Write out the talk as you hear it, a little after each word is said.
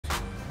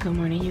Good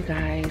morning, you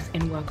guys,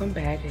 and welcome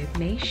back, Viv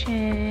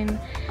Nation.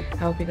 I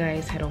hope you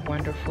guys had a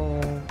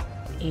wonderful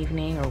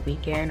evening or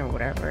weekend or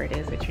whatever it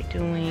is that you're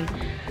doing.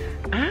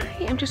 I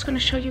am just gonna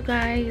show you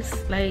guys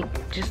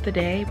like just the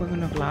day. We're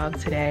gonna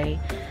vlog today.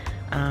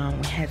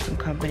 We had some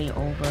company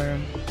over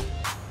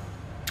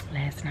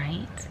last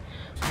night.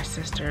 Our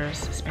sisters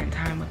spent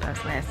time with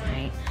us last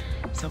night.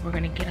 So we're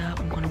gonna get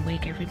up. I'm gonna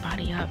wake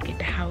everybody up, get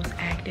the house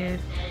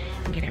active,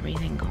 and get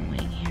everything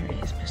going. Here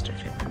is Mr.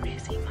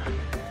 Fiberesima.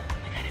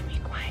 I gotta be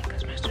quiet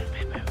because Mr.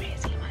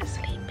 Fiberesima is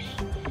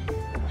sleeping.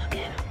 Look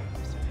at him.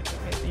 Mr.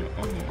 Fiberesima.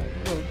 Oh,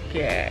 look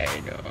at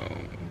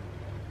him.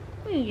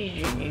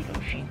 He's a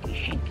little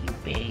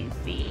shinky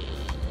baby.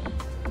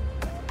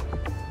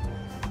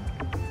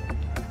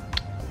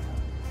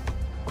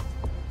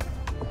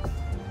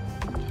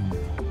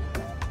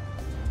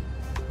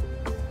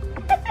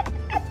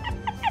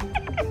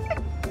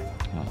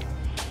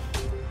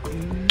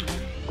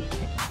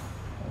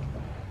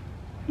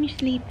 You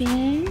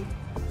sleeping?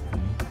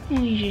 Oh,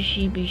 he's a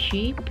sheepy.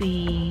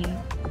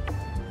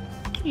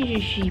 He's a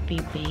sheepy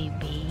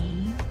baby.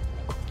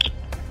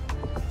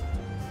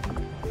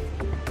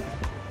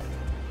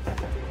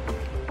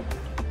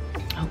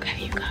 Okay,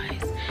 you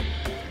guys.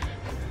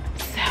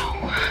 So,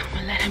 I'm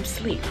gonna let him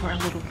sleep for a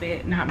little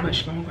bit, not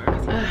much longer.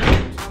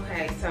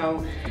 Okay,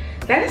 so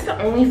that is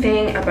the only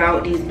thing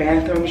about these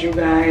bathrooms, you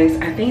guys.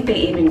 I think they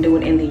even do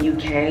it in the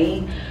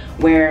UK,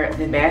 where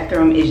the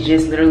bathroom is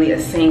just literally a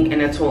sink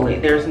and a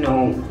toilet. There's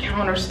no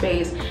counter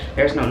space,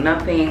 there's no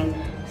nothing.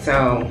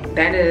 So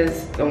that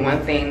is the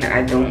one thing that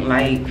I don't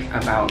like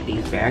about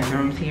these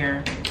bathrooms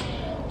here.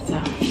 So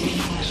let me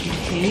wash my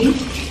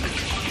face.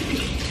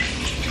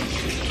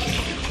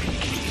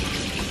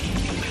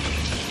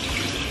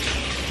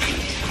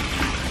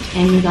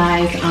 And you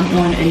guys, I'm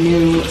on a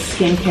new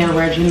skincare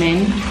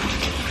regimen.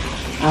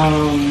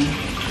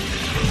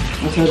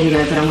 I told you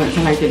guys that I went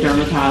to like the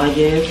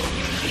dermatologist,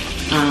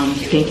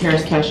 skincare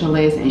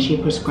specialist, and she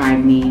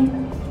prescribed me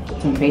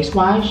some face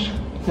wash.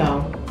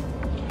 So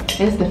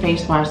this is the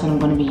face wash that I'm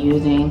going to be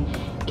using,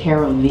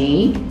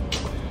 CeraVe.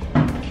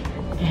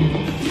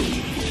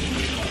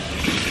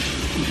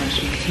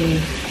 Brush my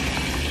teeth.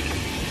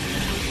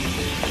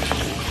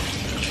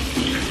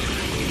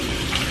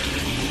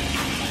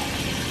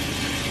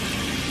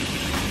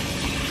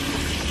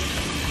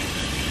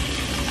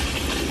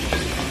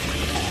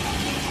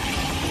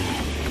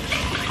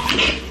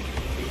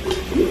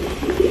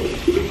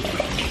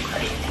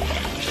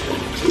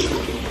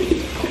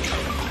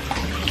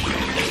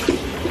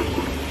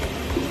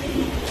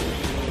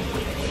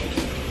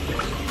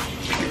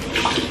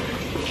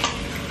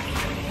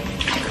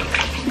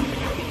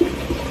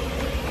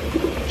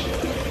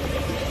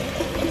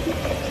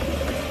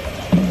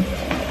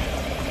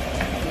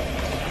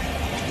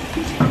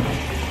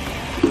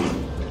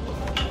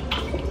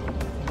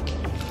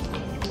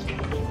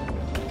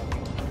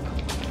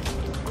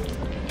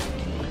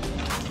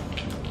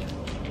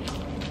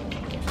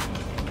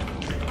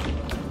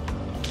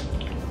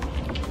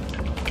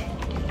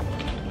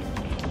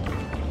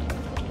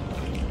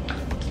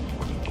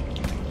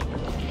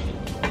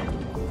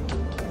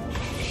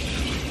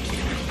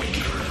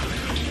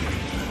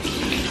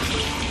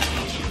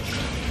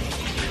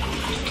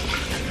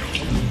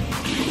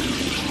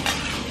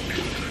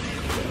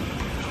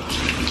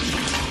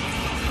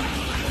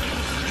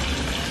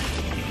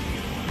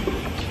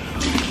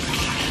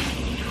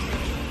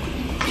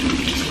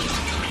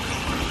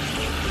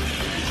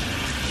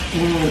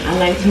 And I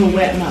like to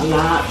wet my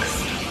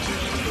locks.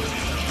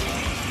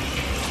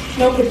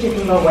 No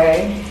particular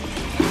way.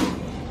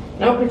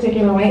 No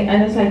particular way. I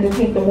just like to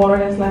take the water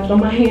that's left on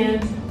my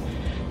hands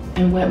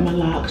and wet my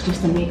locks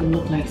just to make them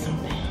look like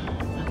something.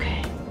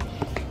 Okay.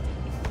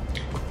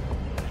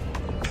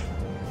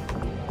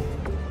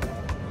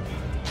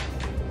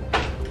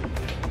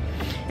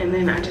 And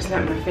then I just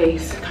let my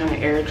face kind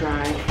of air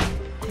dry.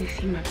 You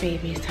see my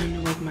baby, it's time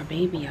to wake my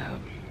baby up.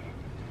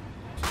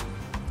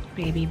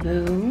 Baby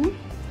boo.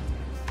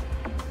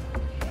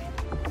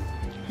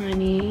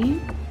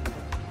 Honey,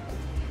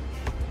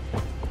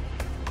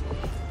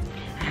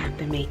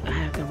 I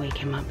have to wake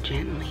him up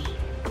gently.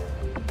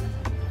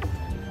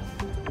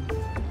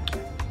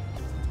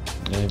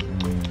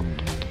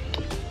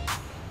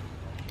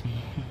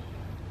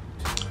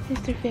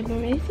 Mr.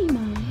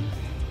 Fiberesima.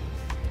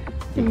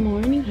 Good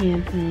morning,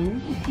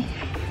 handsome.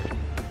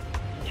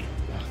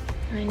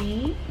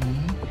 Honey,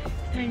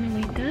 it's time to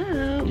wake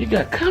up. You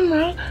got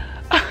camera.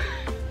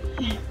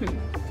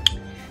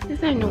 It's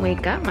time to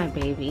wake up, my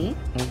baby.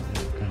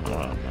 Come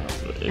on, my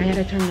baby. I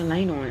gotta turn the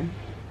light on.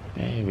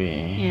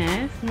 Baby.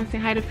 Yes, wanna say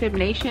hi to Fib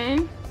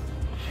Nation?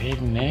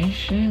 Fib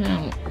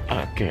Nation?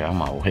 Okay, I'm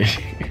always.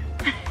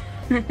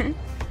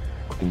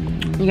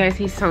 You guys,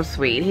 he's so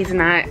sweet. He's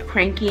not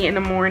cranky in the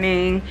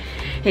morning.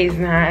 He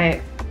doesn't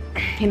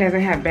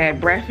have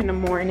bad breath in the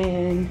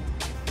morning.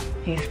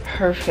 He's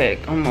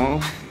perfect,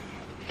 almost.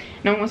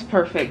 No one's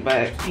perfect,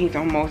 but he's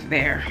almost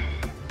there.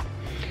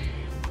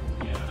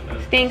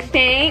 Stink,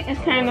 stink.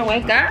 It's time to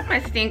wake up,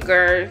 my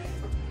stinkers.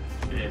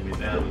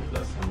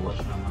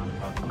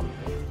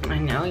 I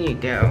know you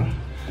do.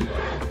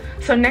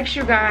 So next,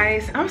 you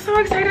guys, I'm so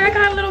excited. I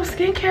got a little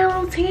skincare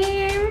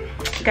routine.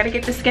 Gotta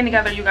get the skin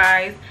together, you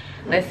guys.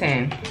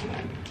 Listen,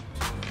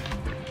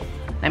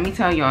 let me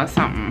tell y'all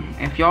something.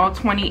 If y'all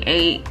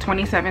 28,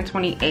 27,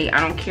 28, I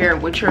don't care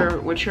what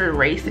your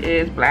race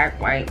is, black,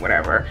 white,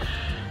 whatever,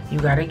 you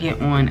gotta get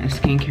on a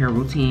skincare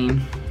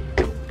routine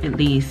at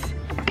least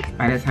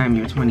by the time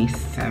you're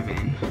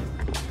 27.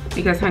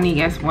 Because honey,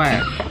 guess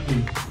what?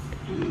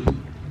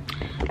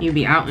 You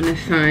be out in the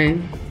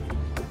sun.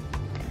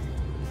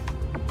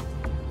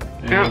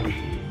 Oh.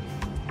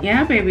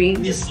 Yeah, baby.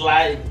 Just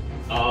like,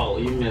 oh,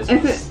 you missed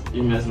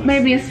my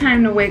Maybe it's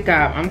time to wake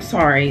up. I'm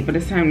sorry, but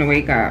it's time to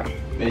wake up.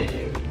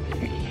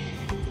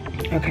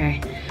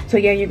 Okay, so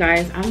yeah, you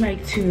guys, I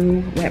like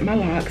to wet my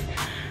locks.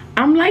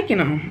 I'm liking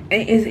them.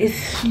 It's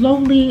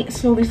slowly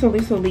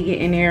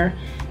getting there.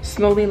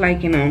 Slowly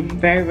liking them,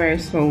 very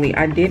slowly.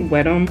 I did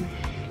wet them.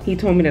 He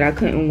told me that I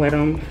couldn't wet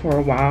them for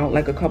a while,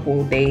 like a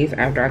couple of days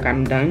after I got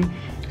them done.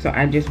 So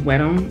I just wet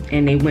them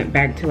and they went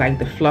back to like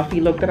the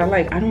fluffy look that I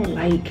like. I don't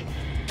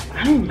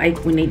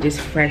like when they just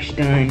fresh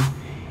done.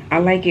 I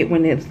like it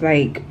when it's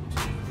like,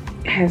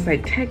 has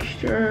like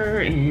texture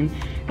and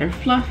they're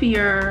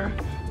fluffier.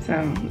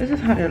 So this is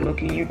how they're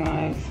looking, you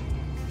guys,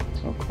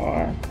 so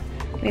far.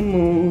 They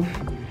move.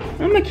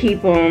 I'm gonna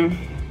keep them,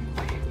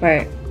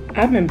 but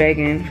I've been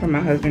begging for my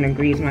husband to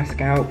grease my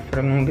scalp for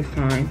the longest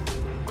time.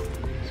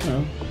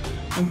 So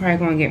I'm probably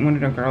gonna get one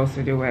of the girls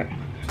to do it.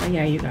 But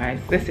yeah, you guys,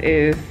 this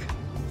is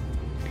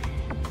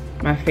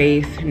my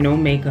face, no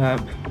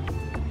makeup,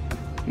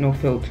 no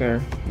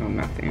filter, no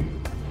nothing.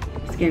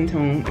 Skin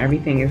tone,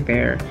 everything is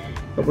there.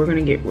 But we're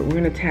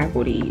gonna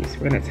tackle these.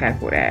 We're gonna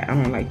tackle that. I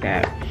don't like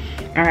that.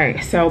 All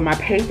right, so my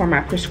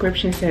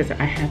prescription says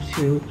I have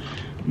to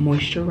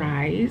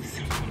moisturize.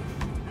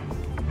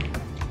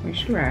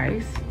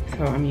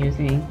 So I'm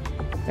using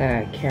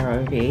the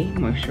CeraVe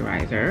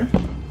moisturizer.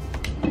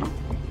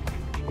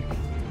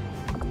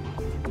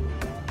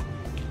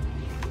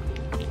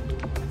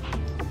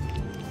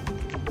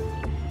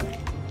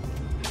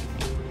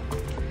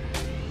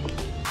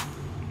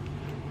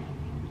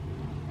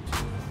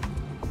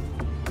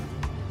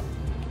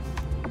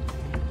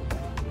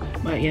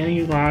 But yeah,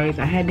 you guys,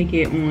 I had to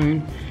get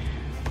on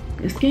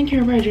the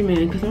skincare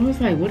regimen because I was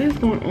like, what is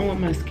going on with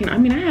my skin? I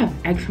mean, I have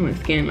excellent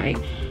skin. Like,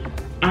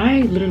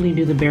 I literally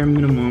do the bare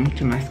minimum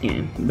to my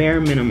skin, bare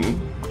minimum.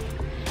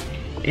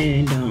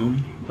 And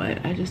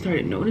but I just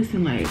started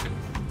noticing like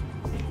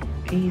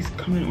he's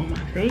coming on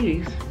my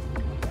face,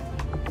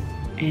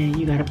 and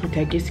you gotta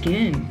protect your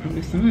skin from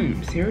the sun.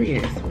 I'm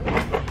serious.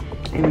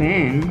 And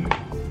then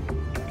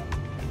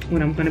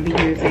what I'm gonna be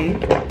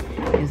using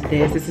is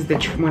this. This is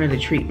one of the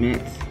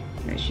treatments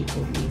that she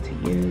told me to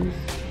use.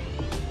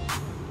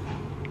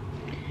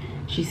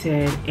 She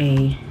said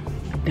a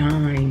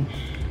dime.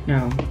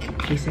 No,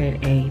 she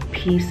said a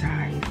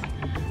pea-size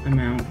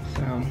amount.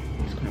 So I'm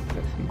just gonna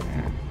put some of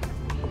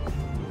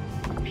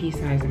that.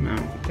 Pea-size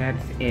amount.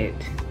 That's it.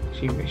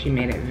 She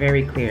made it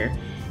very clear.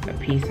 A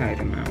pea-size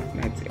amount.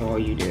 That's all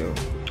you do.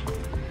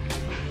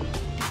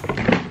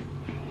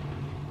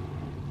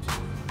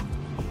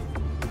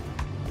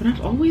 But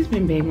I've always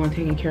been big on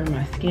taking care of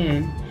my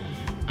skin.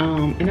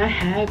 And I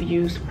have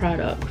used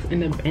products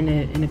in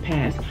the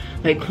past,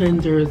 like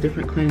cleansers,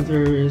 different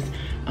cleansers,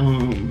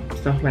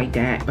 stuff like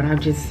that. But I've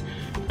just,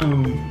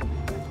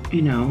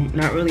 you know,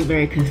 not really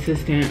very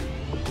consistent.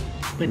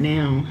 But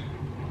now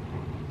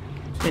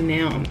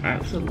I'm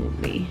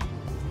absolutely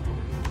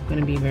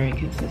gonna be very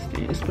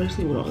consistent,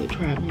 especially with all the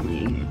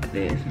traveling and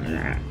this and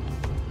that.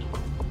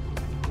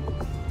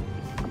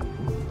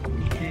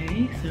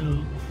 Okay,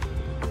 so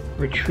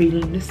we're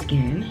treating the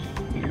skin,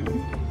 you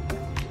know.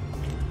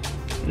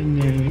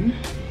 And then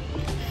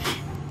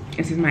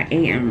this is my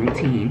AM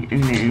routine,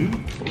 and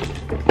then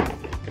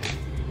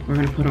we're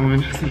gonna put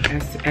on some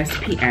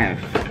SPF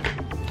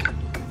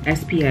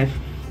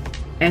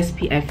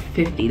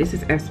 50. This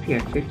is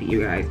SPF 50,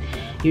 you guys.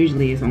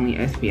 Usually it's only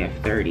SPF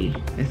 30.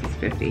 This is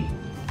 50.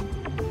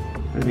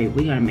 But we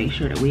gotta make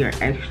sure that we are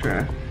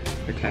extra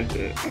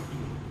protected.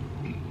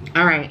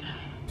 All right.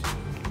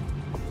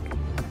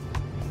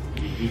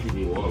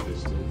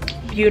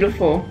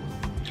 Beautiful.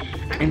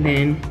 And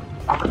then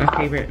my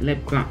favorite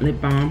lip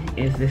balm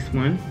is this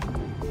one.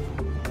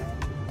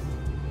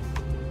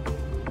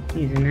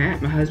 Using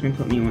that. My husband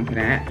put me onto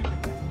that.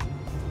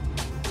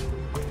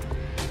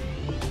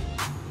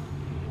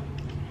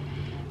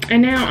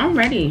 And now I'm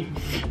ready.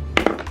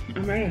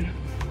 I'm ready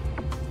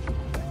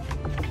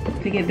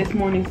to get this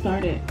morning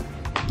started.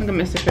 Look at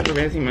Mr.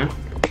 Fiberesima,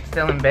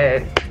 still in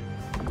bed.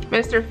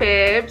 Mr.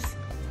 Fibs.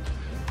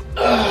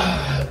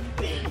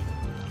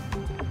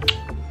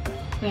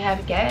 We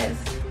have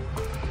guests.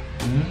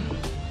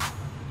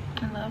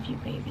 I love you,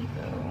 baby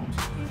boo.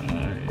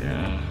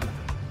 Yeah.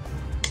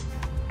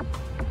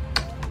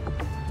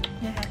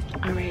 Yeah.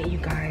 All right, you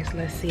guys,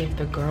 let's see if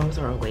the girls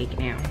are awake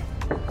now.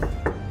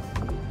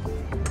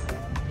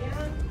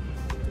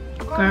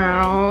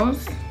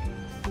 Girls.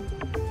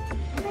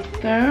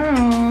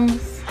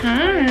 Girls.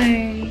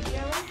 Hi.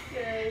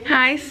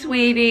 Hi,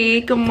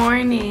 sweetie. Good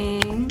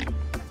morning.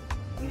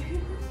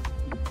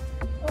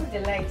 Oh,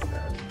 the lights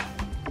now.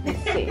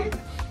 Let's see.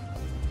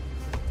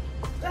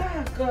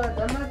 Ah, God,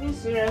 I'm having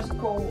serious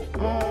cold.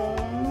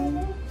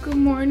 Oh, good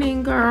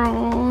morning,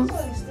 girls. So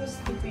I'm still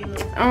sleeping.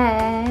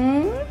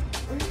 Oh,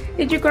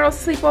 did you girls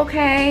sleep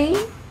okay?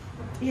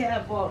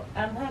 Yeah, but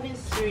I'm having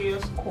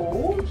serious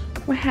cold.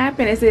 What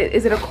happened? Is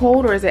it a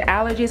cold or is it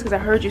allergies? Because I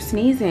heard you I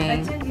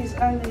sneezing. think it's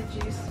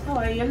allergies.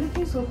 Oh, you're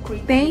looking so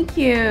pretty. Thank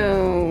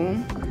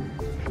you.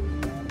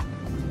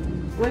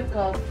 Wake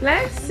up.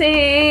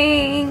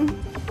 Blessing.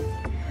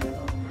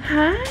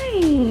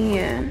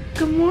 Hi.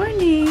 Good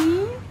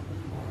morning.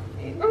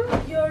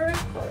 You're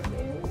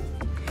recording.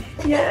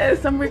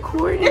 Yes, I'm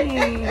recording.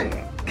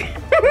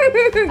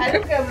 I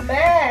look a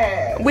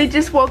mess. We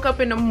just woke up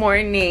in the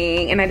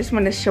morning and I just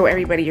want to show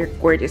everybody your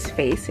gorgeous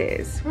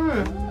faces.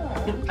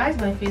 How's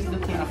my face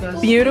looking? Because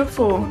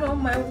Beautiful. put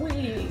on my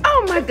wig.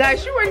 Oh my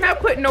gosh, you are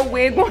not putting no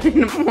wig on in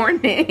the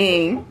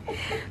morning.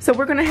 So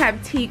we're gonna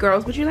have tea,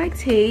 girls. Would you like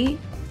tea?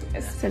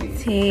 Some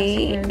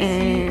tea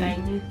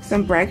and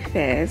some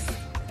breakfast.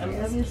 I'm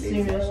having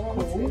serious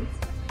cold.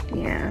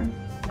 Yeah.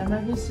 I'm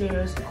having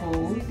serious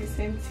cold. Is it the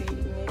same tea?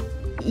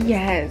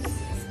 Yes.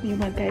 You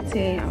want that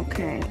tea?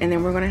 Okay. And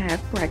then we're gonna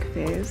have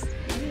breakfast.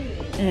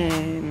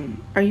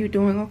 And are you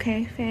doing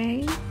okay,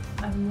 Faye?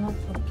 I'm not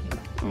okay.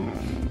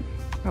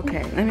 Oh.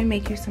 Okay. Let me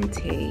make you some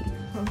tea.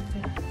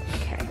 Okay.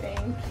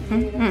 Thank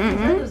you.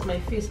 How does my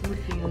face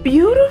looking?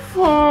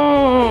 Beautiful.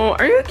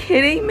 Are you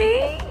kidding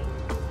me?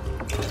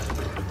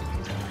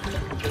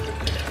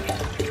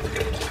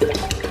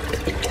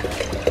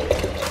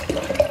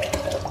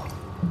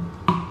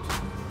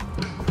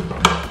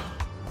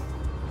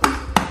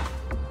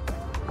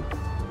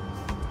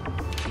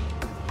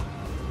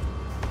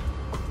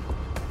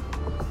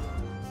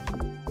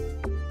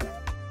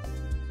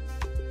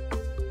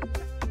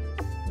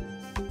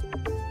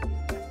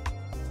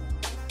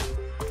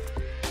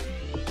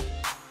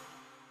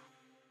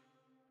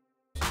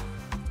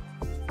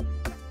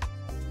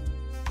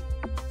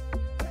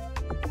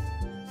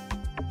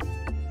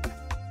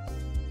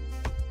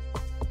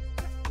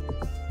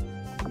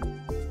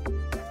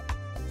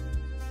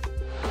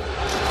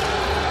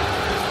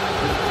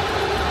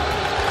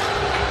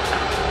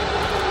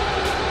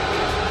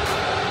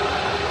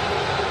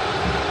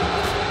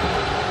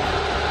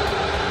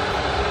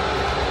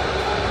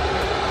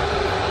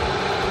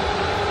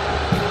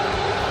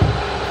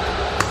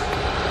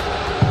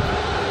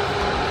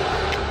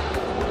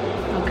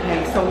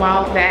 So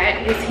while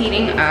that is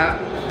heating up,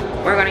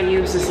 we're gonna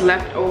use this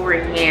leftover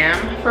yam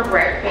for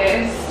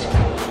breakfast.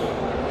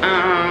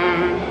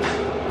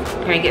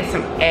 Gonna get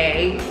some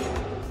eggs.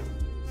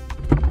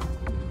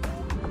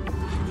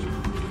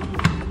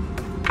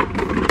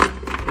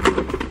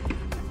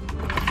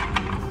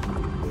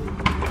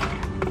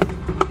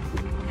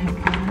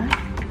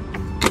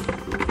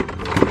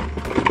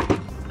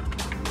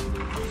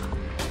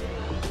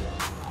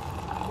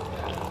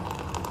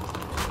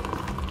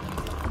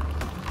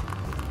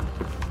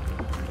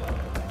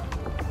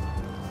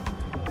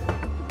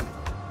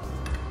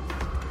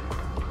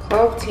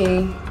 Clove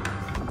tea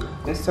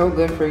is so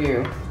good for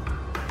you.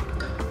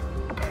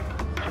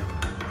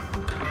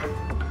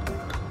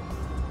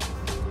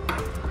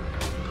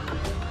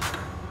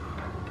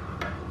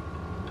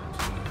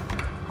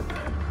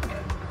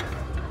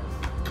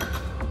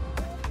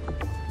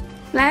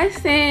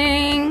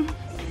 Blessing.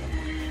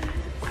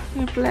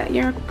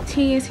 Your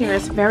tea is here.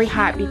 It's very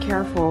hot. Be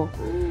careful.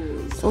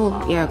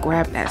 Oh, yeah,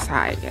 grab that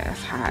side. Yeah,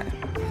 it's hot.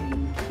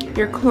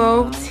 Your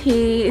clove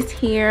tea is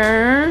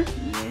here.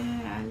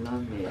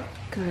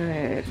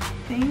 Good.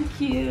 Thank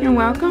you. You're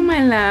welcome,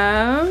 my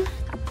love.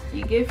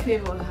 You gave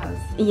favor house.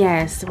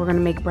 Yes, we're gonna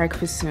make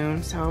breakfast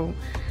soon, so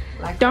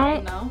Like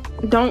don't right now?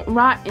 don't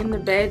rot in the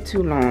bed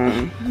too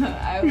long.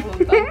 I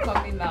will. I'm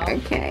coming now.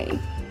 Okay.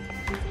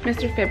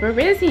 Mr.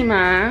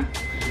 Fiberesima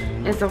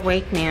is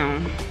awake now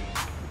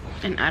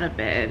and out of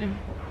bed.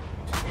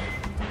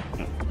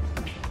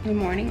 Good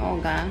morning,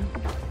 Olga.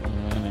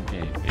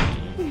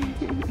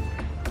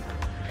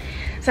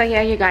 So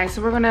yeah, you guys,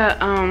 so we're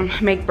gonna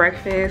make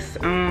breakfast.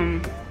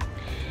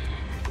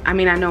 I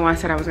mean, I know I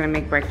said I was gonna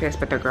make breakfast,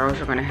 but the girls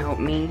are gonna help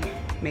me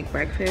make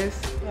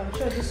breakfast. Yeah, I'm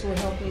sure this will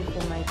help me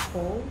for my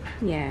cold.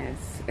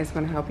 Yes, it's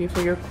gonna help you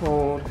for your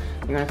cold.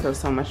 You're gonna feel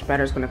so much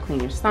better. It's gonna clean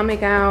your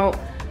stomach out.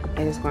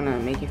 And it's gonna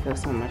make you feel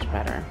so much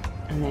better.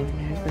 And then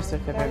here's Mr.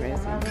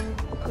 Fiberesima.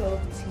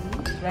 Clove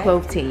tea, right?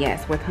 Clove tea,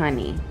 yes, with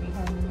honey.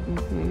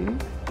 With honey.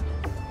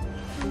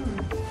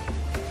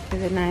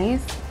 Is it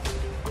nice?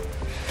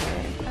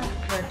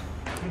 But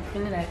I'm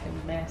feeling like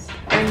a mess.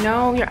 I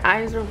know, your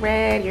eyes are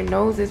red, your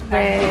nose is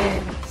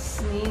red.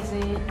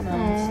 Sneezing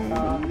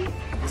non-stop.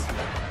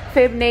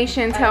 Fib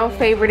Nation, tell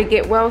Favor to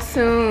get well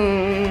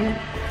soon.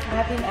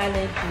 Having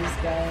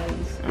allergies,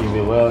 guys. You'll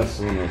be well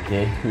soon,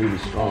 okay? You'll be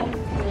strong.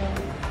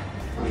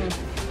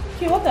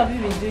 Okay, what have you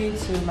been doing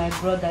to my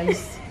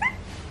brothers?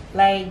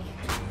 Like,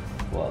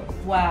 What?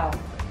 wow.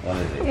 What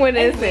is it? What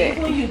is it?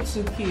 Even you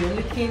took you're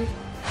looking.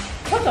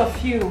 What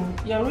of you?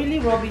 You're really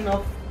rubbing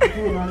off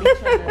broom on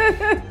each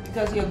other.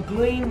 because you're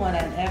glowing more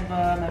than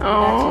ever. My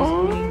brother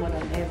is glowing more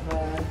than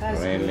ever.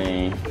 That's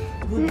Really?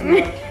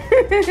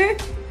 good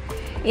luck.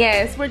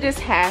 Yes, we're just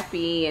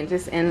happy and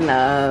just in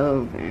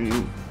love and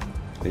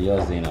We're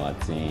just doing our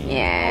thing. I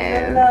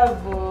yes.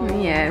 love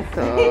you. Yes,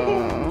 so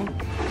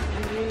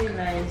It's really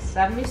nice.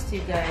 I missed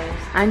you guys.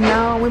 I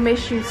know we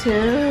miss you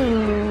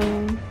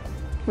too.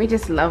 We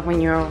just love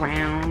when you're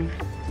around.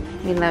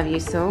 We love you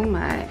so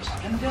much.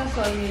 I'm just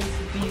always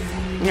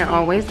busy. You're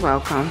always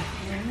welcome.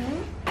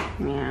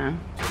 Yeah,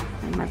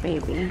 and my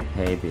baby.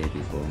 Hey,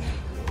 baby boy.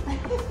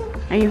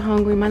 Are you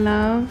hungry, my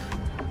love?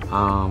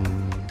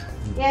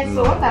 Yeah,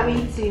 so what are we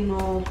eating?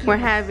 No, We're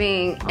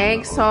having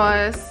egg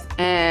sauce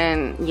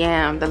and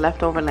yam, the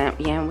leftover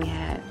yam we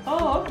had.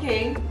 oh,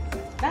 okay.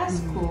 That's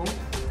cool.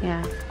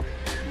 Yeah.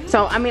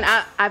 So, I mean,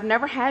 I've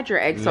never had your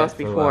egg sauce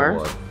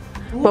before.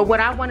 But what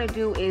I want to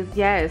do is,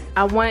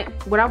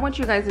 what I want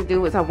you guys to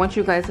do is I want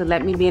you guys to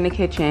let me be in the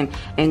kitchen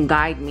and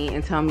guide me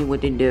and tell me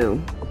what to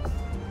do.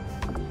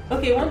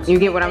 Okay, You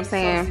get what I'm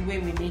saying? The way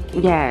we make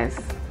it. Yes.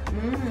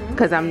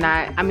 Because I'm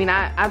not, I mean,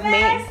 I've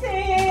made...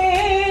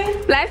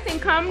 Blessing! Blessing,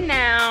 come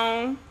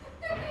now.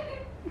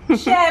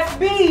 Chef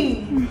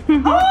B.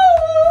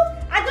 Oh,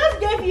 I just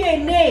gave you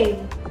a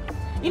name.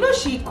 You know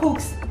she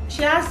cooks.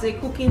 She has a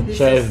cooking business.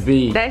 Chef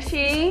B. Does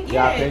she?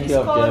 Yeah, plenty it's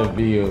of called- Chef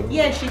B.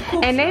 Yeah, she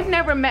cooks. And they've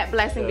never met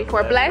Blessing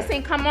before.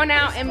 Blessing, come on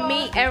out and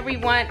meet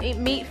everyone.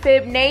 Meet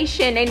Fib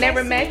Nation. They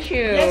never met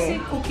you. Blessing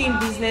cooking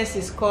business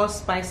is called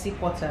Spicy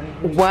Pot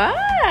and Beans. What?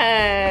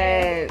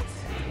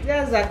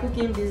 That's a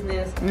cooking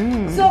business.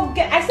 Mm. So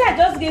I said I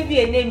just gave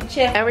you a name,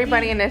 Chef.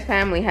 Everybody B. in this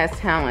family has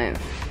talents.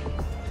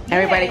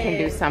 Everybody can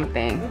do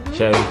something.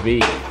 Chef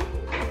B.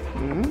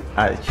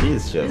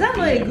 She's Chef Is that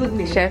not a good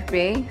name? Chef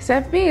B.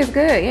 Chef B is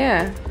good,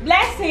 yeah.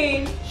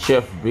 Blessing,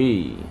 Chef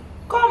B.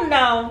 come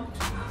now.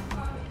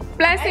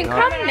 Blessing,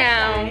 come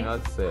now.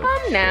 Not Chef.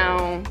 Come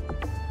now.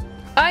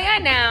 Oh yeah,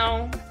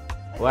 now.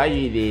 Why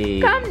you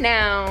there? Come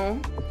now.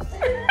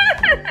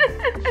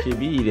 She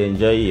be you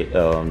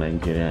enjoy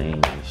Nigerian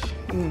English.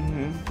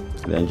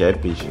 They enjoy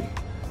preaching.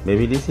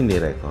 Maybe this in the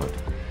record.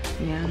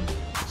 Yeah.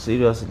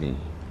 Seriously.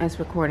 It's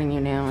recording you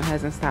now. It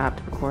hasn't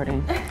stopped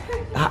recording.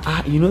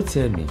 You know,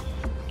 tell me.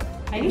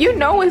 You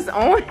know it's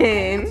on. To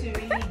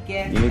really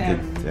get You need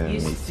to tell me,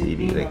 used to see the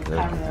being on record.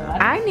 camera.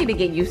 I need to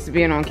get used to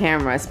being on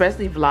camera,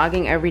 especially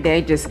vlogging every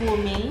day. Just For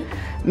me,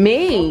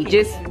 me, Okay.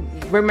 just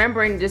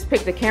remembering to just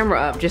pick the camera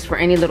up just for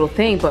any little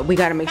thing. But we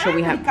gotta make sure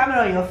we the have camera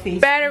on your face.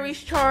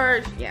 batteries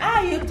charged. Yeah.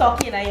 How are you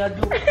talking and you're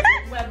doing?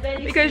 We're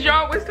very Because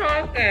y'all was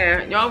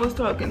talking. Y'all was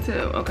talking too.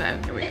 Okay,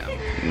 here we go.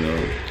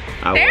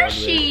 No. There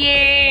she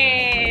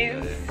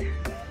is.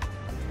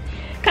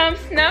 Come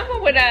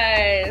snuggle with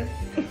us.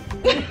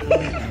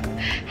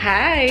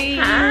 Hi.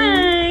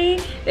 Hi.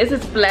 This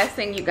is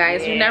Blessing, you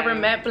guys. You never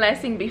met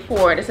Blessing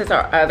before. This is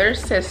our other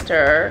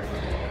sister.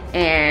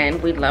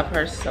 And we love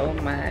her so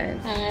much.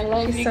 I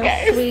love She's you so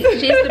guys. sweet.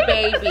 She's the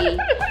baby.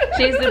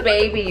 She's the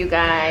baby, you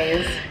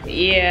guys.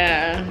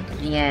 Yeah,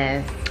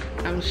 Yes.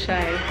 I'm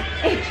shy.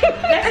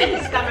 Blessing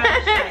is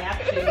camera shy,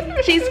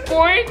 actually. She's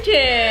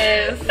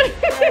gorgeous.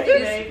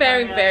 She's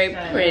very, very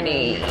shy.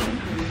 pretty.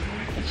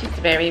 She's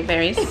very,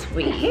 very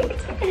sweet.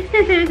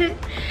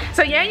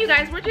 So yeah, you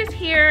guys, we're just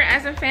here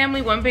as a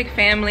family, one big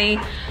family,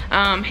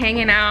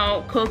 hanging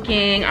out,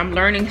 cooking. I'm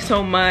learning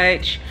so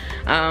much,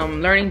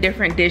 learning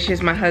different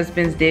dishes, my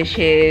husband's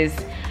dishes.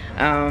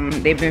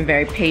 They've been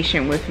very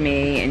patient with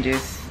me and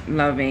just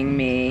loving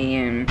me,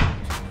 and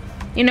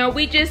you know,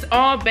 we just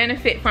all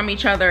benefit from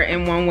each other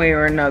in one way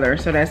or another,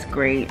 so that's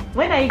great.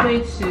 When are you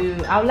going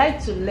to? I would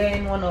like to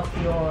learn one of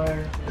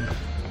your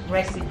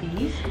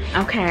recipes.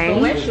 Okay.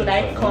 So when should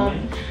I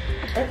come?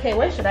 Okay,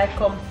 when should I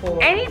come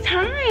for?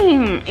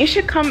 Anytime. You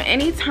should come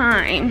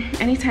anytime.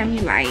 Anytime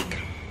you like.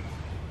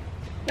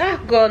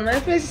 Ah, God, my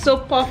face is so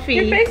puffy.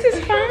 Your face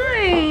is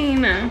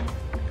fine.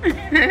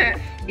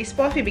 It's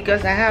puffy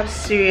because I have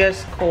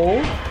serious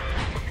cold,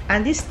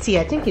 and this tea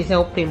I think is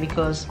helping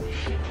because.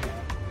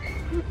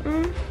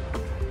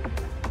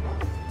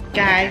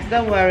 Guys,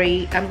 don't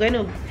worry. I'm going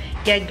to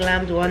get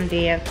glammed one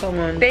day. Come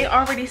on. They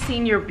already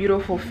seen your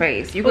beautiful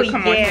face. You could Oh,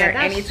 come on yeah, here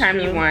that's anytime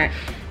you true. want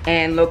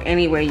and look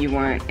any way you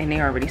want, and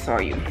they already saw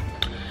you.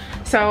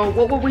 So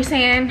what were we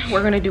saying?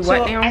 We're gonna do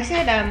what now? I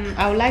said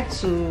I would like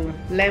to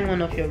learn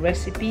one of your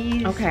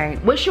recipes. Okay,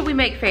 what should we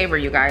make favor,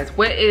 you guys?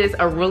 What is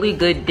a really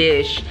good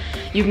dish?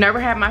 You've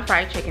never had my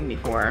fried chicken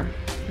before.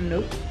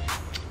 Nope.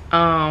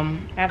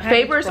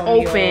 Favor's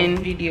open.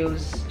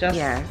 Videos. Just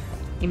Yes.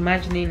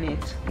 imagining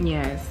it.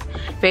 Yes.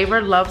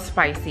 Favor loves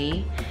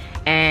spicy,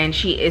 and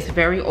she is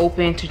very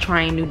open to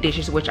trying new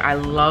dishes, which I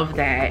love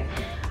that.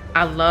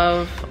 I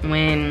love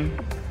when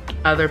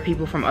other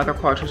people from other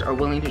cultures are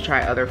willing to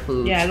try other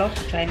foods. Yeah, I love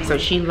to try. So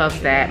she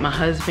loves that. My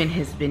husband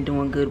has been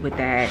doing good with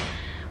that.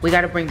 We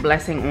got to bring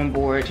Blessing on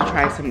board to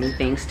try some new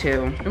things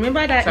too.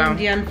 Remember that So-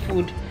 Indian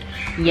food?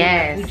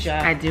 Yes,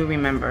 Abuja. I do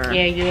remember.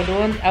 Yeah, you're the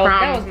one.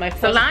 That was my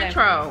first cilantro.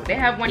 time. They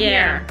have one Yeah,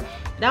 here.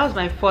 that was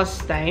my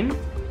first time.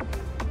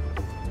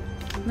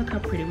 Look how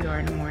pretty we are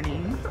in the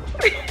morning.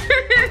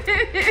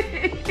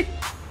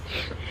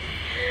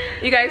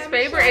 You guys,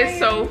 Faber is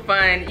so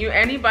fun.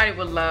 Anybody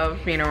would love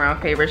being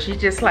around Faber.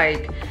 She's just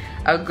like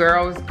a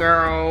girl's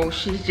girl.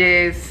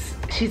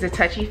 She's a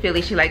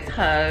touchy-feely. She likes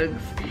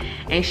hugs.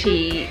 And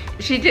she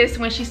just,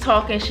 when she's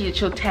talking,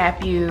 she'll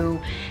tap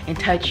you and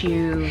touch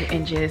you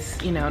and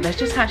just, you know, that's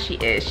just how she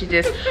is.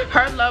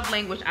 Her love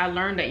language, I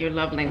learned that your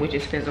love language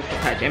is physical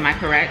touch. Am I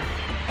correct?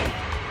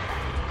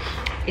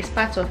 It's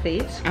part of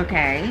it.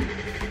 Okay.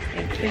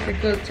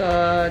 Physical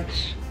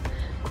touch.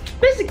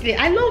 Basically,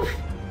 I love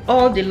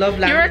all the love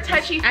languages. You're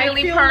a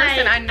touchy-feely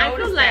person. I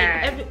noticed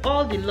that.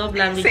 All the love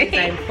languages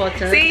are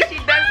important. See, she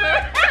does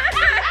look.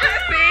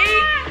 See,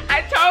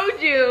 I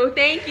told you.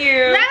 Thank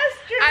you. That's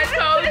true. I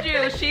told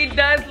you. She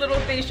does little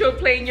things. She'll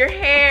play in your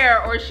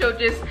hair, or she'll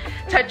just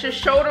touch your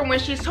shoulder when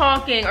she's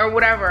talking, or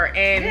whatever.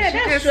 And yeah,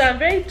 that's true. I'm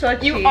very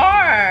touchy. You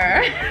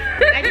are.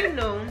 I didn't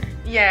know.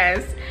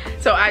 Yes.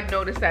 So I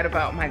noticed that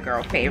about my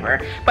girl Faber.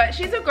 But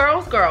she's a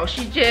girl's girl.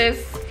 She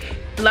just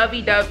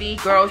lovey-dovey,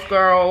 girl's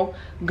girl,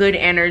 good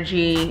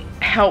energy,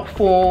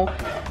 helpful.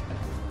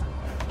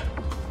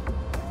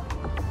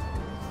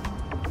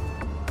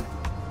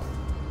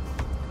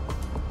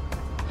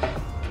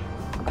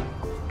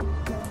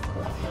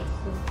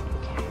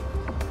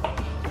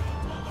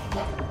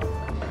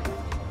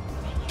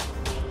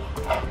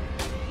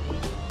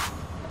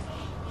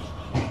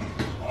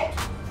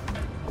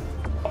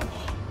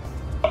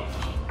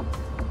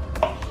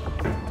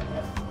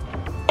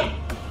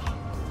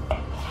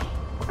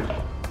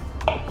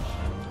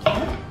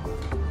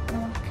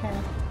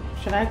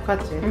 Should I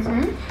cut it?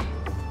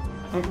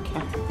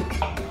 Okay.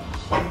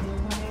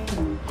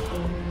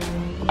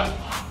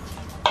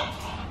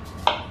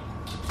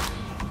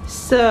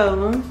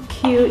 So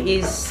Q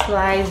is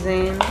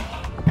slicing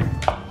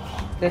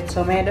the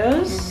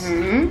tomatoes.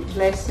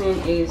 Blessing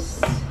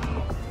is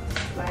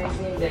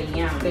slicing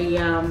the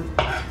yam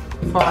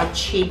for our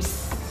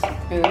chips.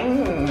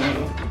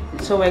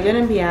 So we're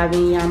gonna be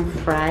having yam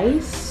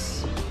fries.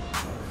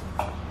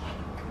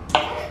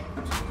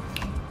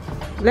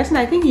 Listen,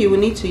 I think you will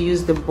need to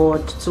use the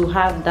board to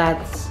have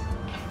that,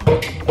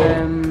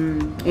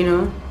 you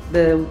know,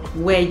 the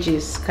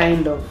wedges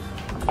kind of,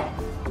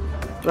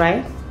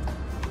 right?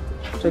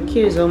 So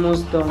Q is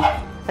almost done.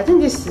 I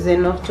think this is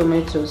enough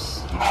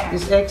tomatoes.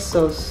 This egg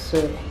sauce,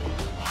 so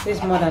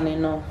it's more than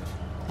enough.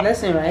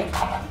 Listen, right?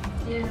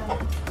 Yeah.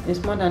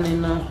 It's more than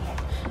enough.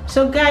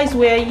 So guys,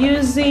 we are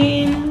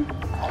using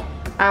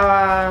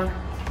our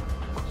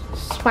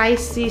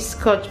spicy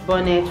scotch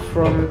bonnet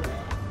from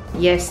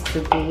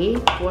yesterday,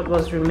 what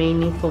was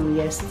remaining from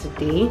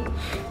yesterday.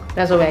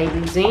 That's what we're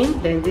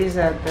using. Then these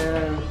are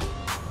the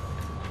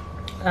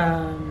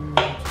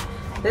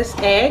this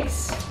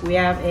eggs. We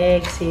have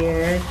eggs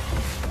here.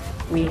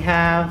 We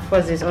have,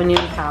 what's this,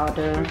 onion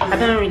powder. I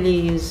don't really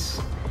use,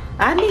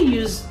 I only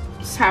use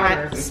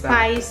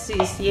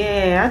spices.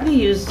 Yeah, I only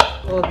use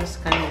all this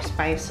kind of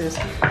spices.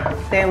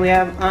 Then we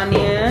have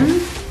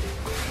onion,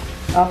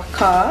 of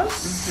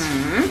course.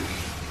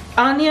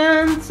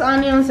 Onions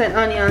and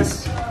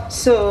onions.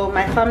 So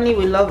my family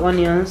will love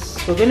onions.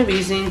 We're going to be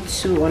using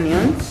 2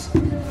 onions.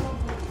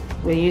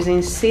 We're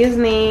using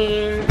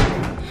seasoning.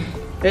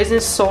 We're using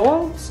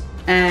salt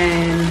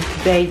and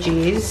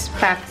veggies,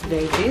 packed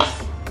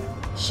veggies.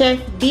 Chef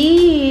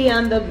B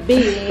on the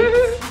beat.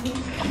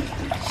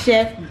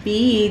 Chef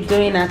B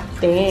doing a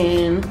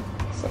thing.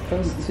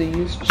 Supposed to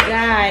use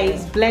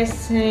guys.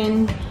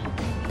 Blessing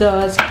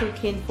does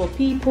cooking for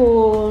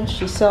people.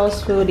 She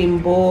sells food in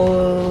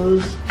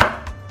bowls,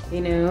 you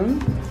know.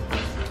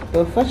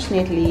 But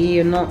fortunately,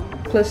 you're not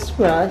close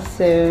to us,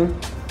 so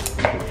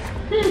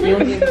you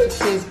won't be able to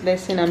taste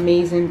Blessing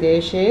amazing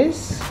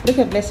dishes. Look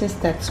at Blessing's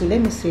tattoo.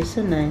 Let me see.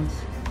 So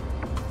nice.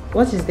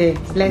 What is there?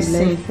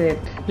 Blessing.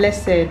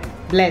 Blessed.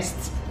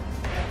 Blessed.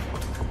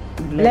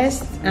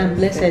 Blessed and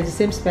blessed. The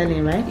same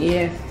spelling, right?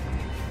 Yes.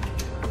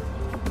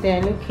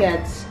 Then look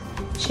at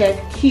Chef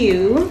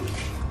Q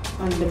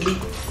on the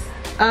beat.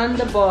 On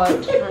the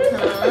board.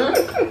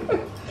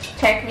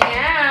 Check me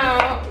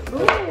out.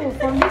 Ooh,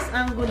 from this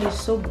angle it's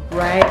so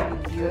bright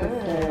and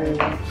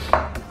beautiful.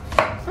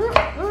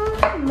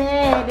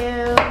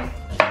 Meadow.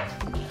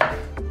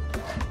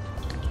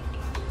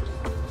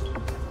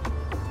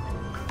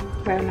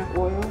 Enough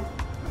oil?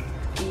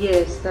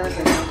 Yes, that's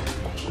enough.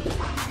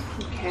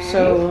 Okay.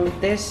 So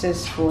this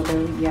is for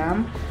the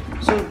yam.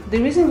 So the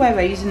reason why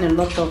we're using a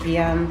lot of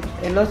yam,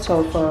 a lot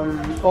of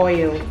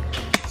oil,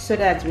 so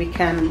that we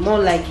can, more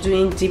like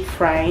doing deep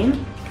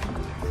frying.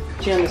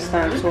 Do you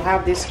understand? To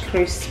have this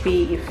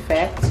crispy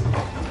effect.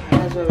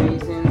 That's what we're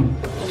using.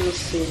 Let me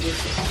see this.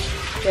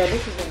 Yeah,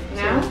 this is it.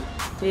 Now?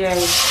 Yeah.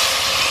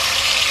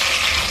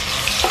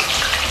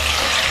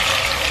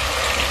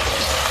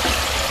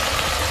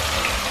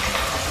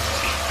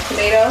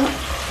 Tomato?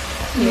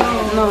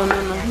 No.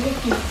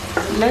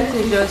 Let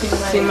it just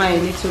simmer a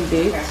little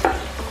bit.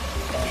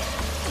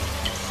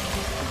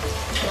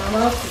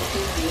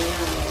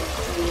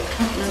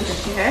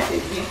 Okay.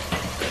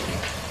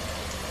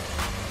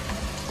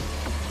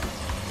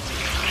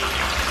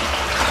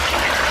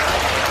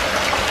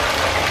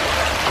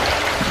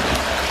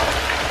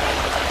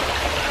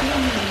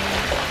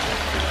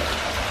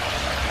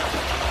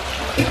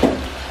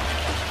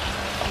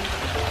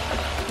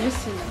 This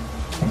is.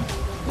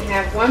 We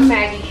have 1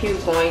 Maggi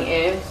cube going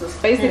in, so it's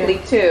basically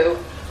 2,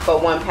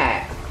 but 1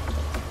 pack.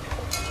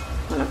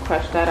 I'm gonna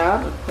crush that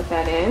up and put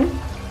that in.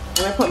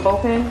 Am I putting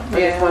both in? Or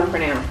just 1 for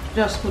now?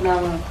 Just put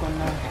that 1 for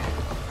now.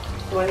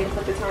 Do I need to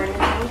put the thyme in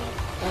now?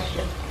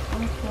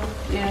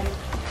 Yeah.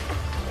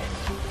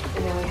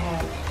 And then we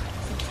have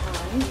some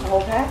thyme. A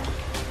whole pack?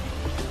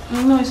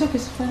 No, it's okay.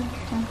 It's fine.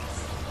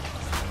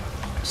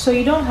 So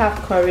you don't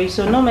have curry.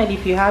 So normally,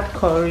 if you had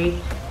curry,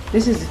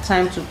 this is the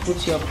time to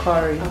put your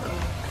curry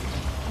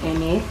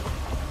in it.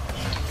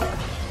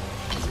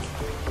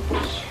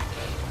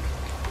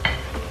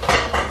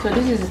 So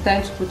this is the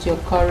time to put your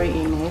curry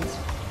in it.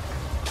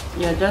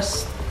 You're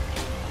just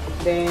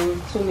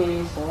then 2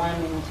 minutes or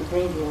 1 minute to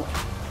bring your.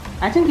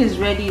 I think it's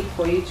ready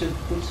for you to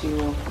put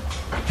your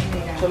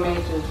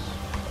tomatoes,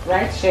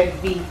 right, Chef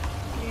B?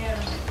 Yeah.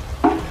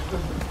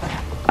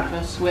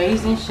 Because we're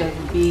using Chef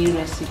B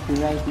recipe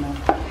right now.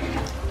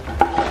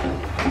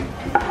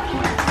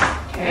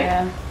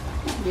 Okay.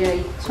 Yeah,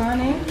 you turn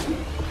it.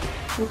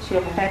 Put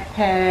your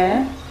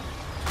pepper.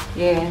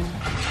 Yeah.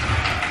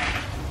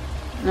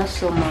 Not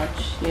so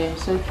much. Yeah,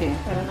 it's okay.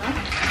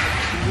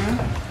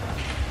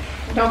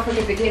 Don't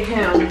forget to get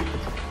him.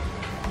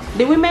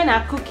 The women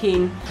are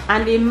cooking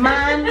and the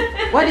man,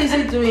 what is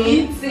he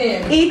doing?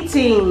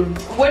 Eating.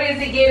 What is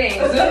he getting?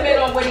 Zoom in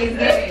on what he's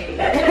getting.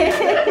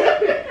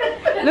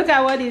 Look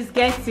at what he's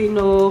getting,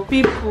 oh,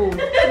 people.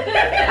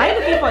 Are you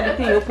looking for the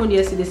thing you opened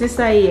yesterday?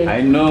 Sister here.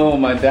 I know,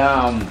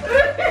 madam.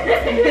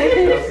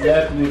 Just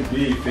let me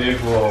be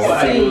faithful.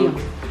 See.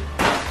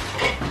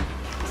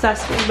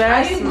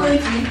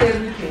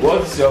 Fiberesima'S.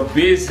 What's your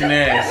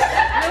business?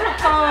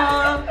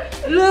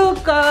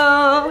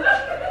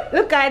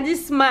 Look at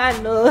this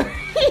man, oh.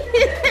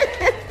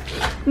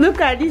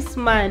 Look at this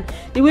man.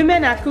 The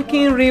women are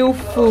cooking real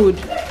food.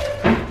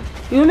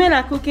 The women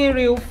are cooking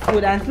real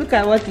food and look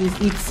at what he's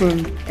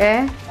eating.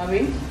 Eh? Are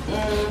we?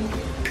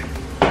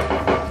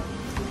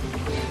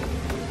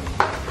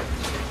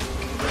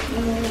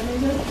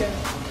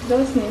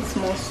 Those need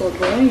small salt,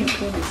 but when you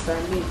put the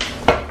sardine.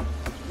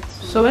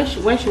 So when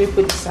should we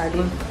put the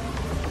sardine?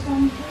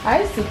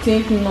 I used to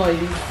think no,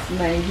 it's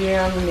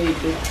Nigerian made.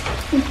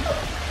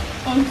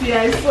 Until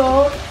I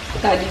saw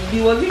Cardi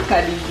B. Was it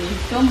Cardi B?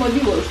 Somebody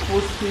was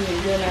posting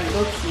it, then I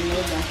got to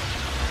know that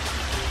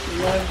it's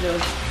not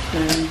just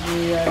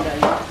Nigeria that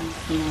uses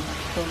small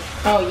salt.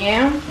 Oh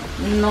yeah?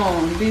 No,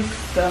 this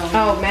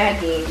oh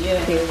Maggi.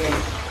 Yeah. Okay.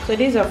 So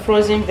these are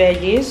frozen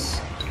veggies.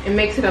 It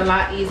makes it a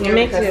lot easier It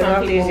makes because it a some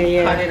lot people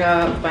easier, cut it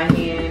up by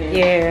hand. And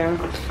yeah.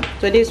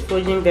 So this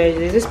frozen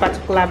veggies, this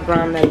particular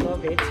brand, I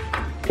love it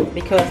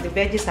because the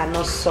veggies are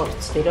not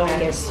soft. They don't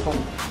get soft.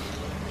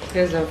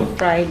 There's a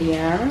fried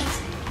yam.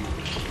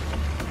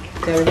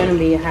 So we're going to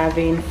be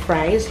having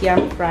fries,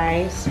 yam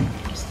fries.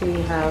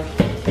 Still have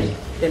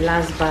the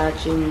last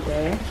batch in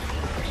there.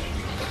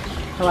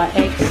 Our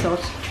egg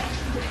sauce.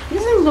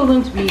 This is not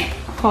going to be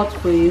hot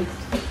for you.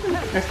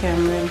 Okay,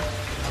 I'm ready.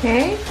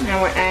 Okay,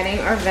 now we're adding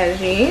our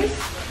veggies.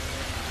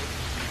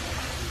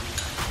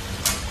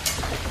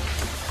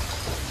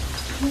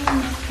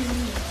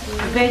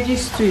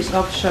 Veggies too is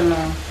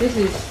optional. This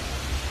is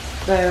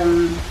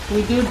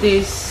we do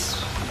this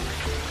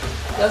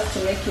Just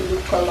to make it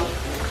look colorful.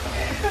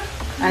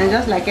 and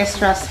just like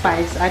extra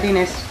spice, adding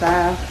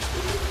extra.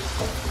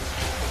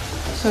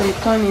 So you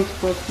turn it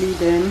properly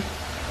then.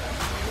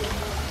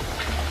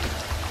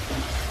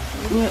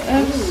 Your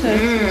egg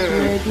set is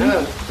ready.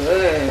 Oh,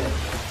 good.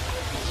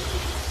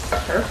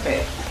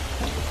 Perfect.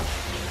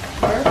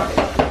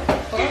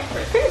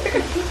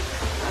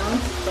 I'm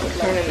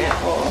turning that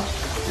off.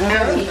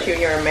 I'll teach you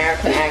your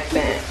American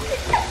accent.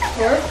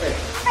 Perfect.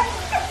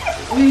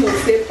 We will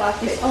say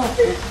perfect. Oh,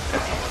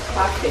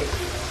 Perfect.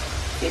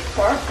 It's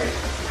perfect.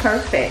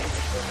 Perfect.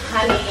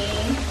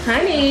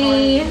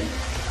 Honey.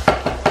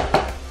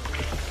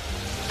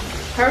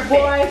 Perfect.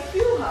 Boy, I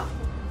feel her.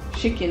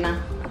 Shikina.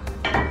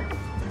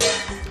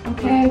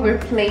 Okay, we're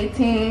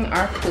plating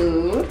our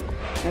food.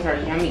 There's our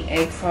yummy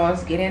egg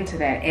sauce. Get into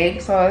that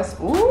egg sauce.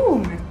 Ooh,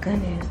 my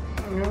goodness.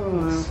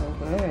 So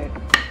good.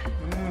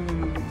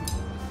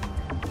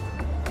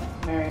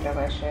 Very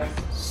delicious.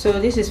 so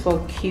this is for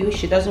Q.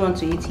 She doesn't want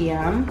to eat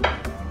yam.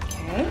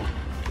 Okay.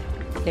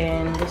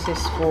 Then this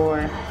is for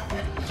Our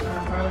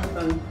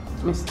husband.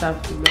 Mr.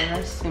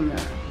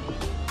 Fiberesima'S.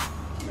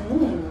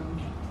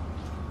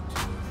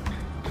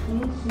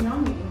 It's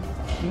yummy.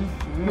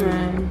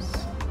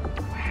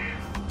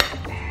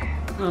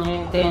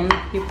 Yeah, then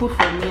you put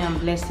for me and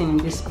blessing in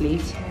this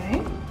plate.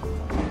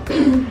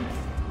 Okay.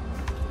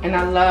 And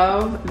I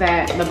love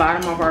that the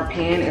bottom of our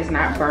pan is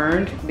not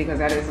burned because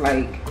that is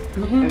like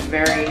a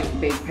very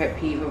big pet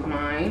peeve of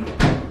mine.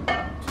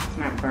 It's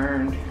not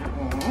burned at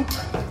all.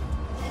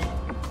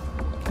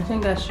 I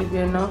think that should be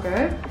enough.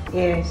 Good.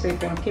 Yeah, so you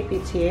can keep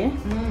it here.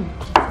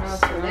 Smells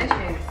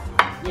delicious.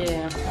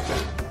 Yeah.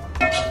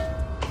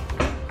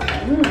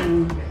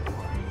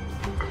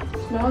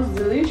 Smells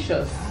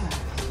delicious.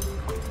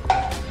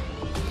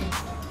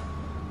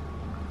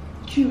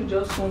 Q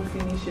just won't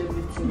finish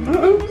everything.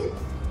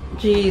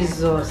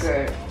 Jesus.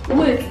 Good.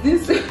 Wait,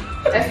 this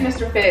That's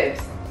Mr.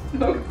 Phibbs.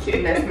 Okay.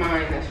 And that's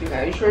mine. That's you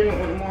guys. You sure you don't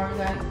want more of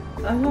that?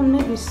 I don't know,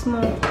 maybe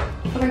small. I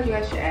feel like you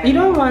guys should add. You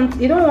don't want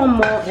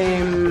more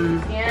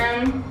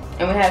Yam.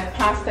 And we have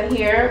pasta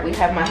here. We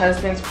have my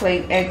husband's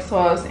plate, egg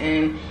sauce,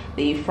 and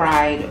the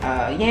fried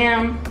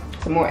yam.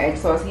 Some more egg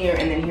sauce here,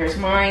 and then here's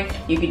mine.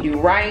 You could do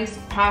rice,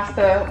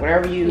 pasta,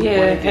 whatever you want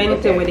to do.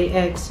 Anything with the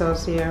egg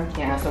sauce here.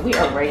 Yeah, so we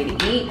are ready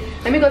to eat.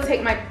 Let me go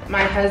take my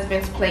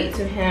husband's plate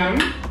to him.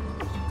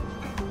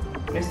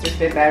 Mr.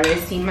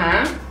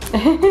 Fiberesima'S.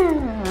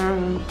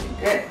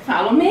 Good.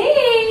 Follow me.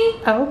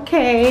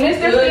 Okay.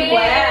 Mr.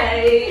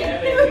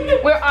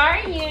 Fiberesima'S. Where are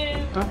you?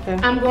 Okay.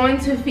 I'm going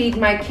to feed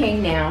my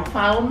king now.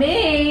 Follow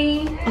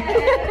me.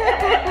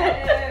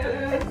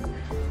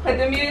 Put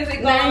the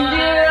music on.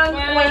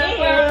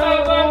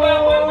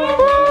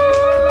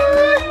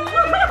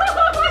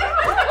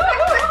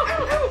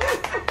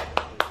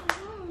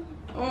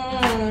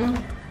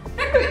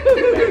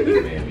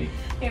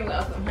 You're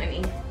welcome,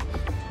 honey.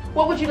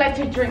 What would you like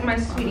to drink, my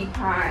sweetie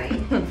pie?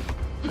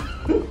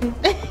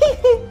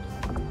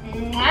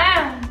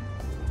 Mwah.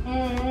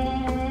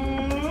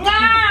 Mwah.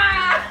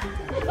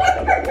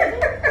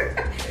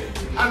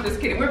 I'm just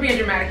kidding. We're being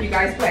dramatic, you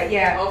guys. But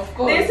yeah, of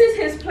course. This is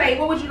his plate.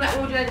 What would you like?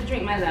 What would you like to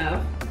drink, my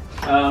love?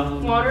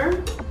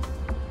 Water.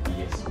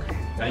 Yes.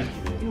 Thank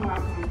you. You're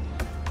welcome.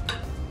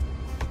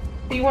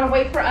 Do you want to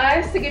wait for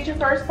us to get your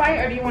first bite,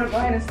 or do you want to go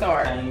ahead and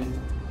start? You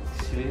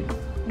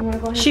want to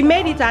go ahead? She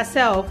made it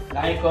herself.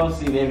 Can you come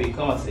see, baby?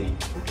 Come and see.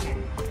 Okay.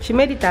 She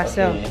made it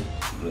herself. Okay.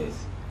 Yes.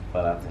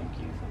 Father, thank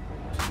you.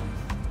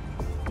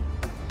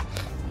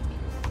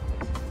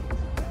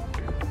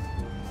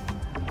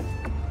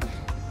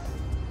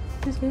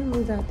 Just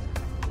move that.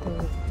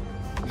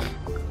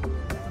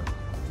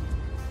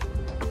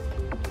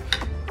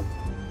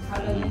 How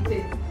does it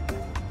taste?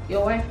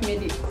 Your wife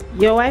made it.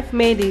 Your wife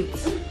made it.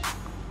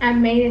 I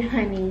made it,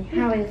 honey.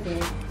 How is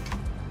it?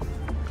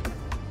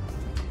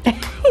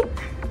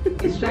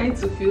 He's trying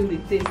to feel the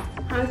taste.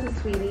 How's it,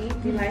 sweetie?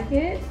 Do you like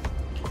it?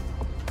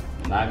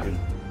 Not good.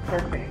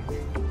 Perfect.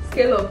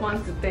 Scale of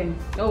 1 to 10.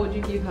 What would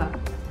you give her?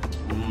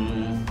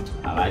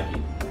 I like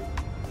it.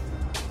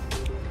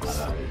 I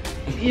love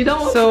it. You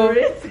don't want So to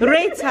rate?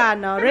 rate her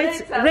now.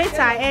 Rate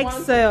her egg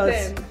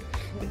sauce.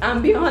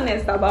 And be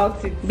honest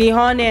about it. Be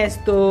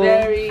honest, though.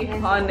 Very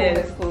And honest.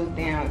 Cool this food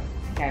down.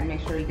 Gotta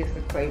make sure he gets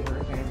the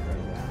flavors in.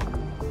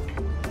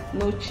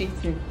 No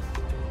cheating.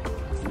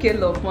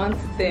 Scale of 1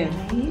 to 10.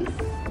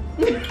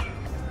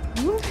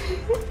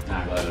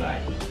 Not gonna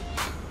like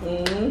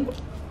it.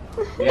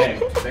 Yeah,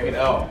 check it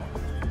out.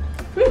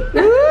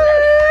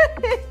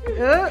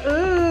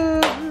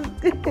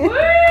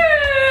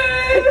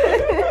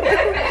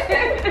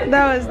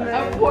 That was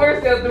nice. Of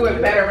course they'll do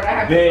it better, but I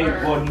have Babe, to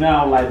learn. but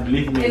now, like,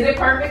 believe me. Is it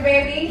perfect,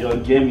 baby? Your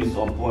game is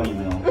on point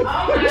now. Oh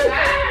my god!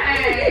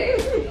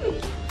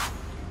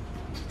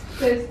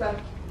 This stuff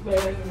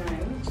very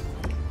nice.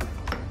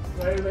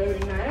 Very, very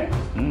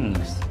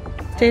nice.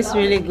 Tastes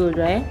really good,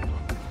 right?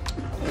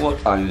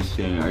 What are you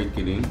saying? Are you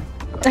kidding?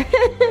 Very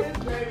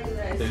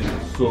nice. This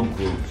is so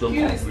good, so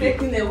You is complete.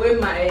 taking away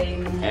my...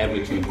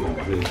 Everything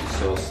complete. The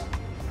sauce.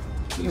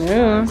 The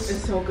Yeah. spice,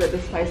 It's so good. The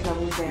spice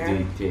level is there.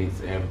 the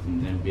taste,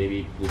 everything. Then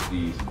baby put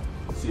the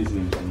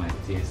seasoning to my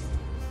taste.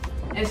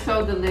 It's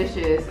so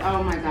delicious.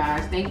 Oh my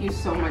gosh. Thank you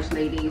so much,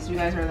 ladies. You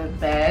guys are the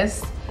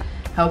best.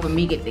 Helping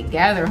me get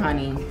together,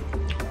 honey.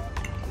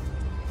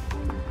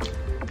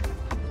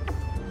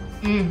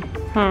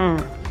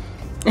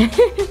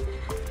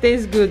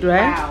 Tastes good,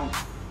 right? Wow.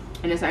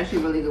 And it's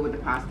actually really good with the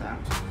pasta.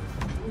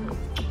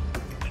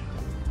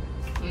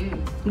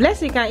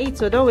 Bless, you can eat,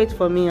 so don't wait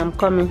for me. I'm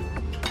coming.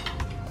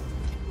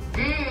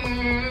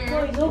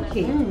 Oh, it's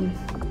okay.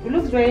 It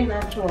looks very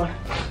natural.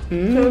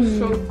 Feels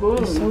so good.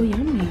 It's so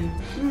yummy.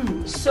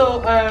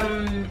 So,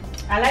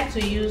 I like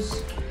to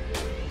use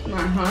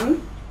My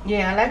hand.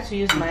 I like to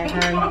use my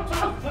hand.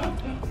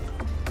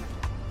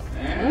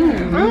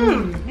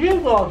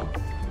 Beautiful.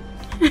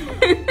 You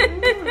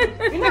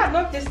know, I've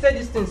not tasted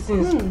this thing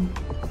since.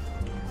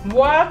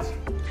 What?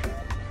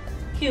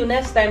 Q,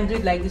 next time do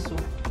it like this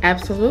one.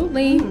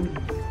 Absolutely.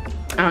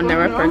 I'll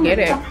never forget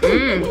it.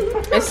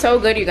 It's so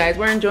good, you guys.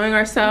 We're enjoying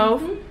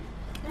ourselves.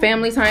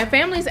 Family time.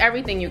 Family is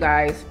everything, you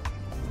guys.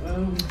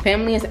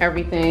 Family is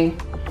everything.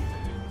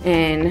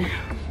 And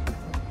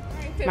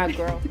my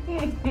girl.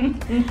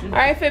 All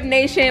right, Fib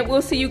Nation.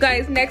 We'll see you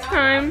guys next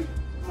time.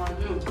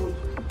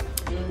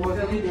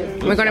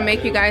 We're gonna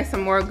make you guys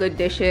some more good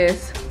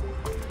dishes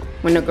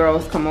when the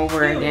girls come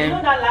over You know again.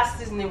 that last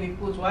seasoning we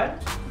put,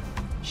 what?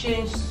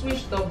 She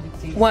switched up the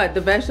taste. What,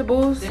 the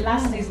vegetables? The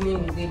last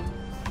seasoning we did.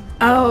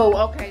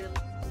 Oh, okay.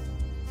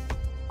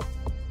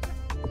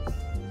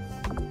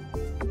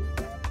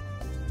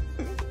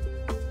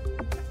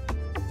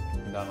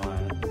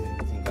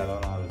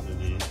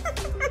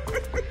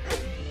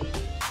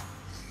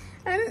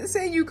 I didn't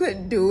say you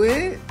couldn't do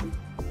it.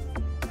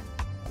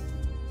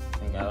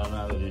 I don't know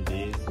how to do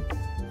this.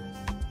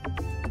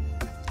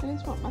 I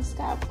just want my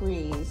scalp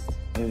greased.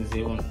 It's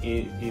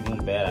even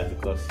better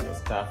because your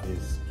stuff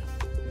is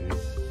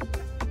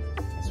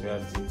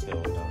well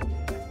detailed down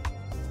there.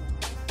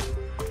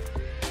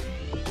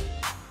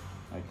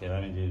 Okay,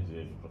 let me do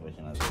it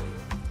professional.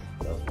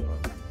 That's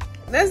what.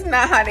 That's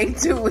not how they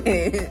do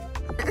it.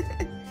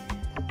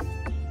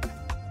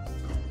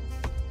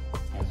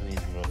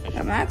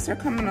 The locks are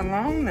coming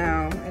along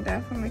now. They're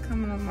definitely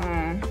coming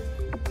along.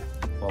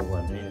 All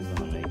we're doing is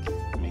gonna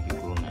make it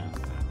grow now.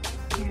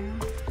 Yeah.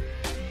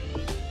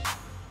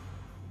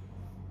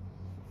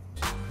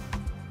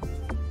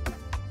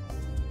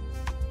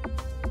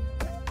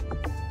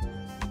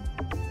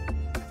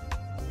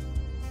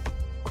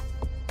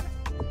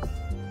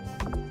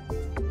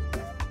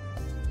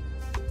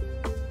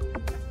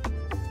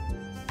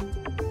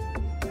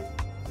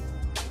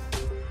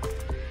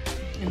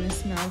 And it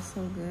smells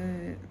so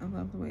good. I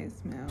love the way it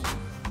smells.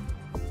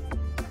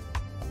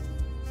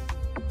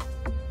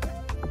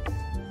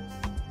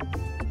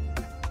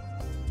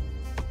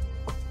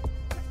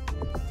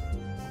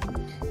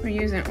 We're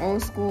using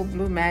old school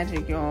Blue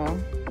Magic, y'all.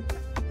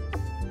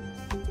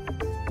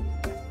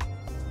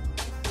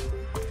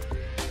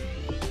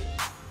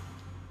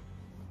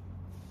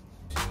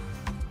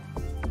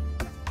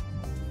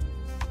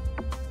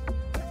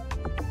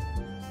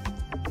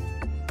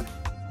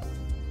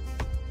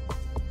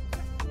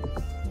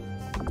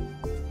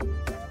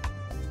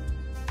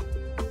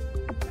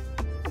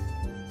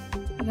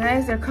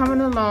 Guys, they're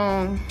coming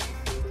along.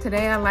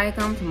 Today I like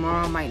them,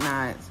 tomorrow I might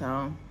not.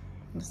 So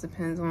it just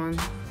depends on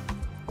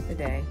the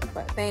day.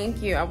 But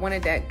thank you. I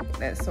wanted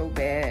that so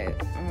bad.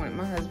 I wanted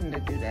my husband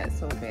to do that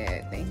so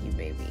bad. Thank you,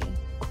 baby.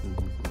 I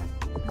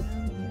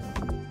love